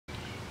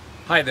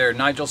Hi there,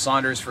 Nigel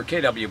Saunders for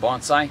KW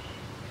Bonsai.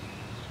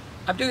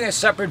 I'm doing a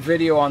separate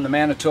video on the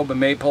Manitoba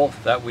Maple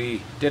that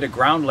we did a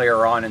ground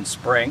layer on in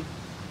spring.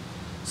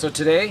 So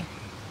today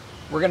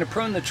we're going to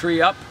prune the tree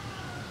up,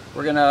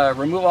 we're going to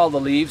remove all the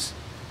leaves,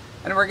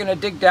 and we're going to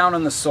dig down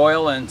in the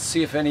soil and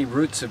see if any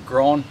roots have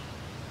grown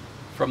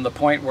from the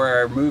point where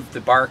I removed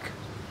the bark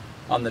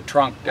on the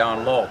trunk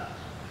down low.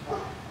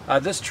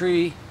 This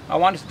tree, I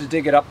wanted to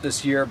dig it up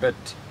this year, but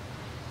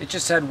it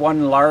just had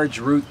one large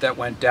root that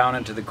went down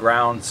into the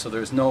ground, so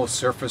there's no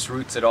surface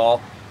roots at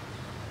all.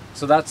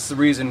 So that's the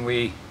reason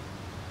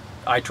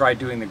I tried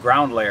doing the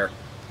ground layer.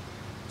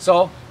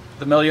 So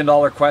the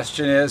million-dollar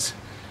question is,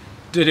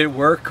 did it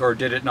work or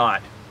did it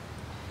not?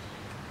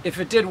 If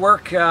it did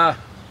work,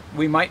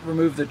 we might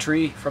remove the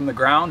tree from the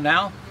ground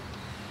now.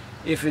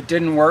 If it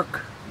didn't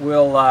work,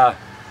 we'll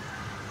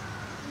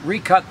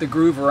recut the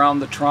groove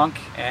around the trunk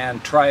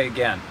and try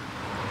again.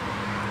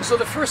 So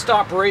the first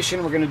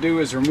operation we're going to do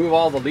is remove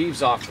all the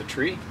leaves off the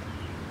tree,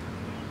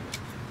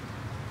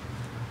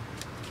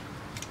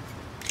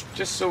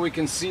 just so we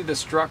can see the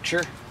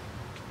structure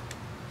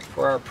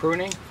for our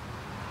pruning.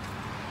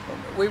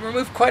 We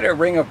removed quite a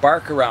ring of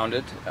bark around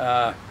it,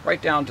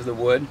 right down to the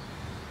wood.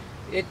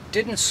 It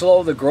didn't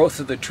slow the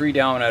growth of the tree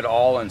down at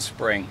all in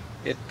spring.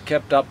 It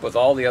kept up with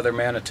all the other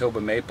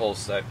Manitoba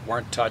maples that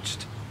weren't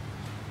touched.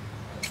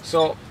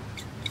 So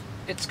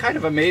it's kind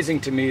of amazing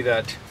to me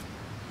that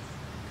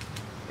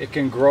it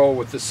can grow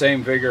with the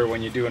same vigor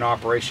when you do an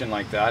operation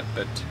like that,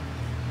 but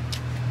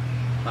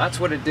that's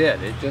what it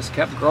did. It just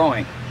kept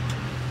growing.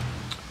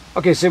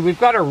 Okay, so we've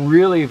got a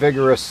really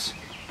vigorous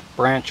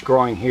branch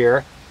growing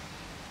here,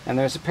 and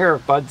there's a pair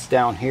of buds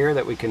down here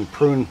that we can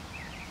prune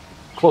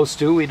close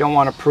to. We don't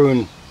want to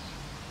prune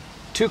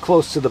too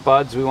close to the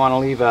buds. We want to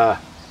leave a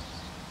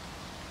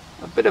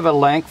bit of a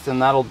length,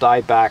 and that'll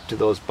die back to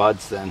those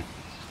buds then.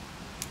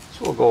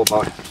 So we'll go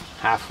about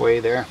halfway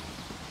there.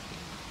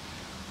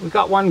 We've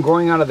got one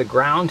growing out of the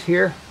ground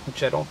here,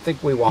 which I don't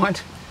think we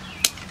want.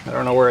 I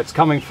don't know where it's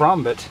coming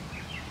from, but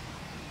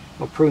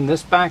we'll prune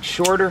this back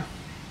shorter.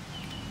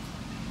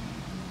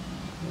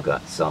 We've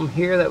got some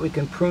here that we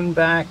can prune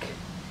back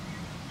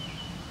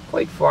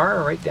quite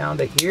far, right down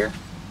to here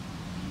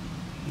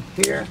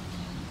and here.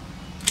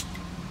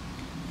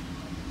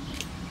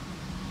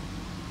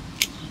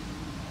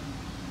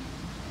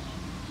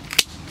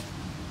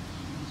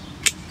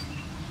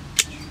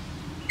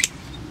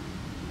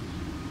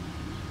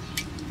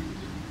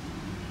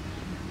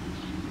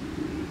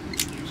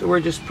 So we're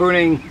just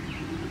pruning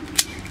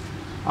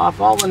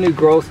off all the new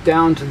growth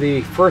down to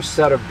the first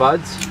set of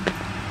buds.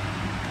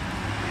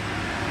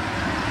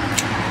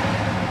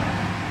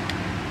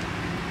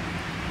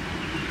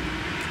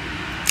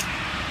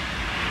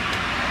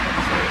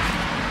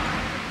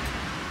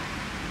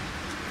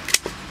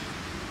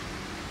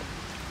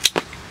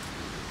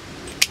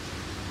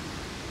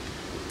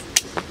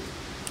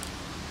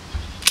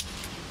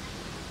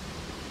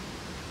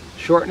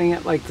 Shortening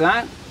it like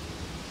that.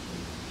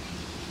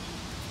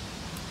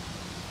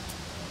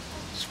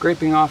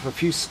 Scraping off a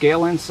few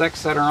scale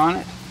insects that are on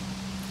it.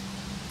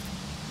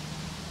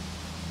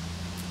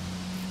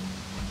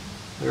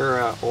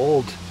 They're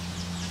old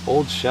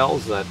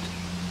shells that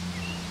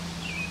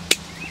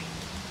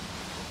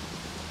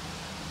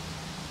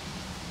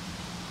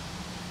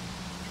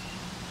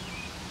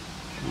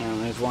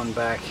and there's one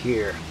back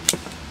here.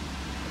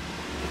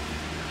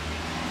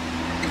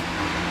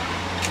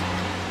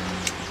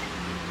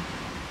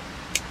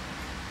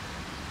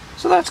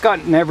 So that's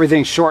gotten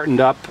everything shortened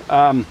up.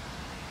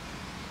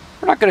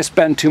 We're not going to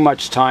spend too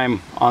much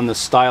time on the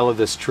style of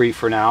this tree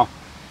for now.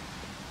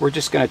 We're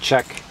just going to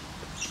check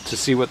to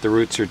see what the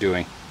roots are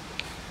doing.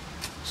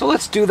 So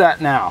let's do that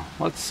now.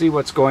 Let's see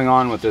what's going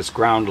on with this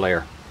ground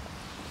layer.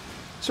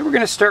 So we're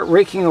going to start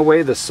raking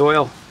away the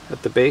soil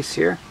at the base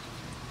here.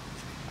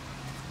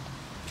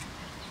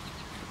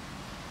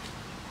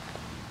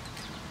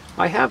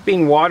 I have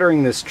been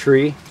watering this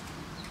tree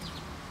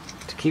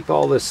to keep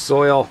all this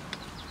soil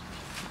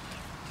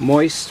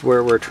moist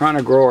where we're trying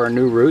to grow our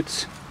new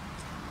roots.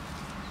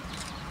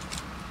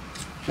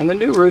 And the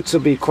new roots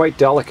will be quite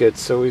delicate,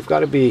 so we've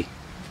got to be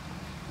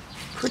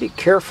pretty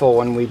careful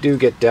when we do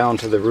get down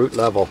to the root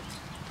level,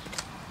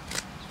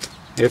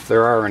 if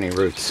there are any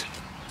roots.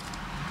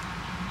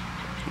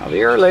 Now the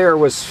air layer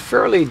was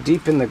fairly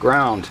deep in the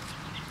ground.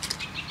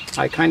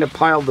 I kind of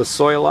piled the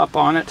soil up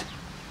on it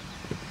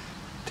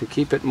to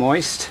keep it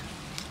moist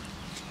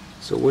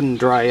so it wouldn't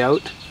dry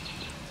out.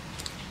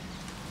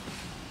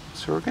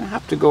 So we're going to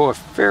have to go a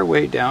fair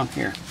way down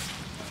here.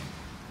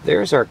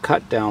 There's our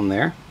cut down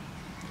there.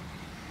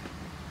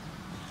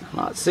 I'm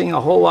not seeing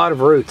a whole lot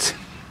of roots.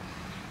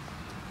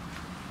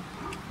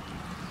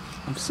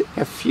 I'm seeing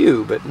a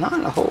few, but not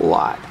a whole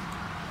lot.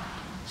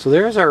 So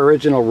there's our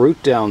original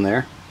root down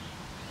there.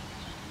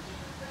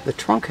 The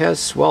trunk has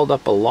swelled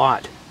up a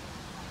lot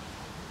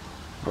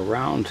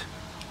around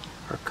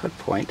our cut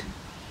point.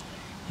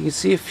 You can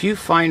see a few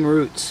fine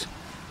roots.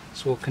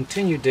 So we'll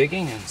continue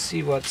digging and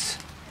see what's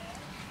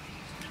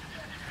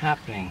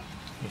happening,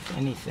 if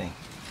anything.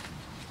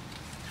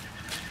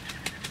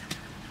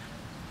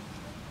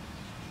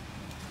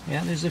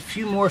 Yeah, there's a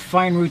few more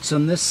fine roots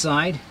on this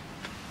side.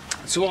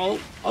 So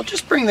I'll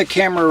just bring the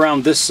camera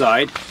around this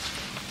side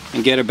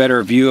and get a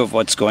better view of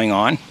what's going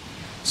on.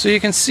 So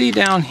you can see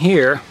down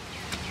here,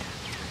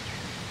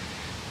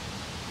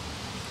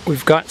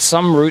 we've got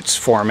some roots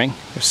forming.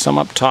 There's some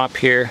up top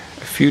here,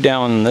 a few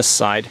down on this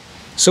side.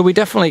 So we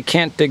definitely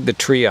can't dig the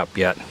tree up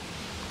yet.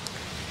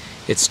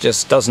 It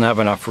just doesn't have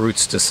enough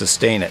roots to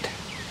sustain it.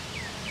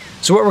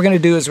 So what we're going to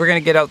do is we're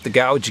going to get out the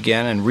gouge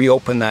again and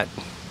reopen that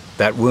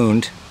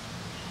wound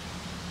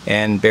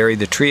and bury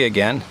the tree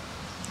again.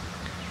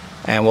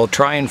 And we'll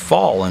try and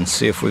fall and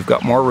see if we've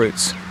got more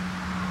roots.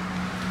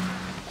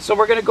 So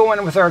we're going to go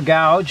in with our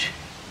gouge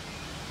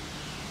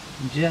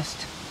and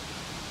just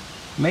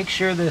make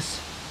sure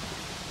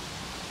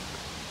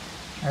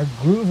our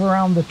groove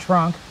around the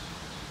trunk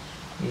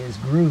is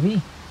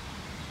groovy.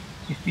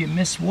 If you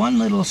miss one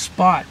little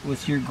spot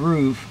with your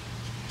groove,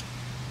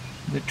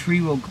 the tree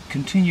will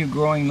continue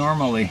growing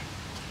normally.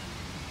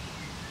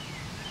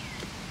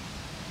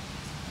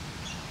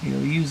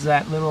 You'll use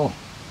that little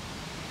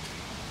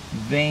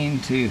vein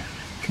to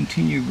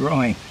continue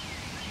growing.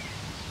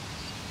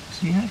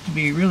 So you have to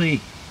be really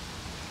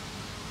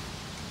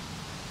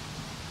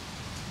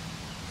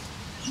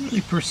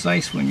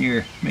precise when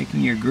you're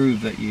making your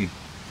groove, that you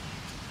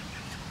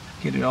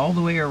get it all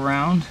the way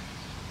around,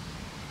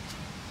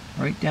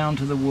 right down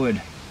to the wood.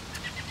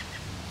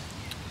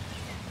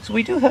 So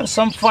we do have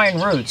some fine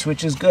roots,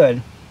 which is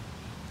good.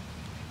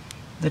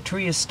 The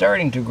tree is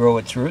starting to grow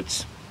its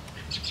roots,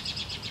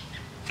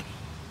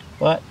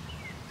 but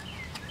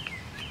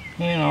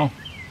you know,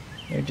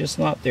 they're just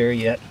not there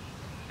yet.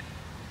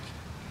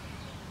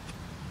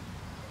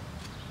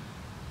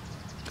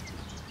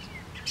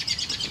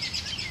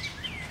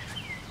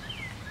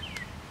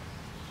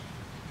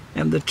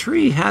 And the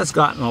tree has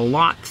gotten a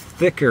lot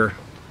thicker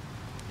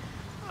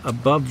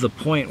above the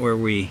point where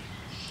we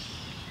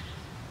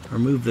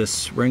remove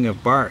this ring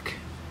of bark.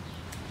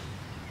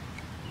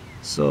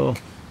 So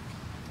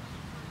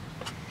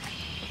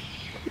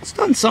it's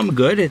done some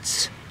good.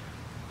 It's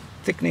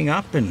thickening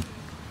up, and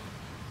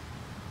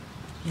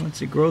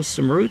once it grows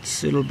some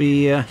roots, it'll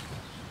be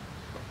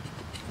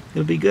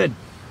good.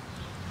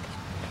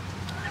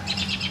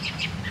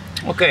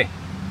 Okay,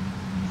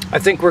 I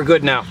think we're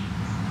good now.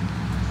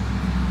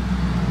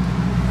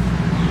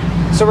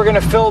 So we're going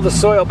to fill the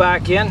soil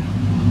back in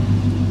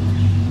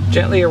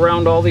gently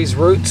around all these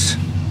roots.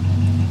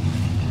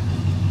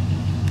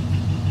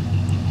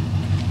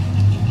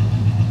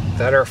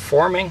 That are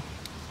forming.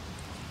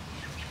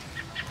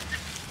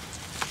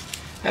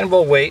 And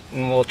we'll wait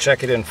and we'll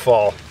check it in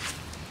fall,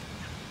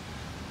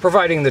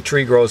 providing the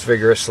tree grows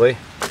vigorously.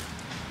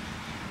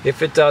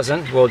 If it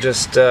doesn't, we'll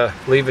just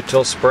leave it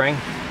till spring.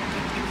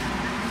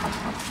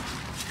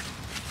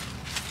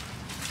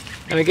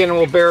 And again,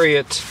 we'll bury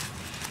it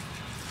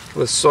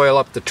with soil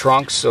up the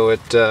trunk so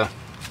it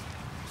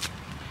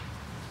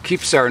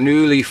keeps our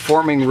newly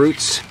forming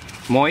roots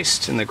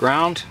moist in the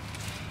ground,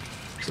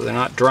 so they're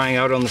not drying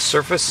out on the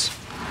surface.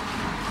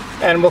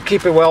 And we'll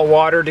keep it well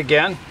watered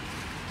again.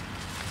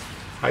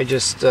 I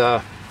just,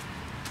 you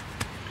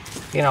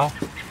know,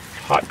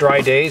 hot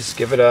dry days,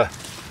 give it a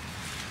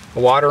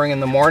watering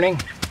in the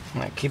morning,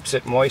 and that keeps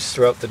it moist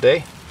throughout the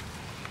day.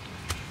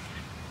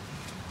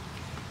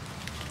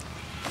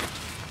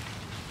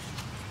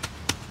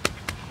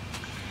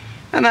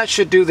 And that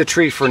should do the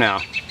tree for now.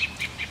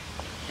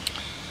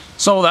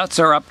 So that's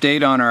our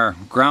update on our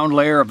ground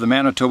layer of the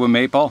Manitoba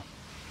Maple.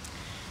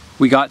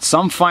 We got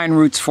some fine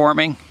roots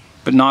forming,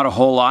 but not a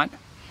whole lot.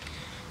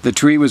 The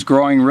tree was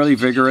growing really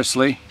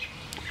vigorously.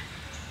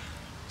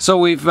 So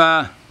we've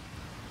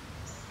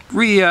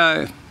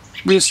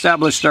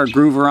re-established our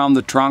groove around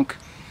the trunk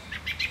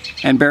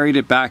and buried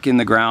it back in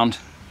the ground,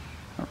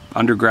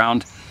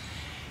 underground.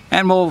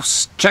 And we'll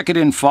check it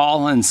in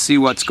fall and see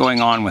what's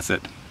going on with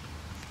it.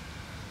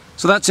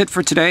 So that's it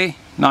for today.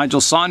 Nigel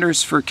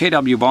Saunders for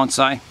KW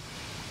Bonsai.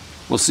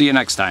 We'll see you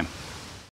next time.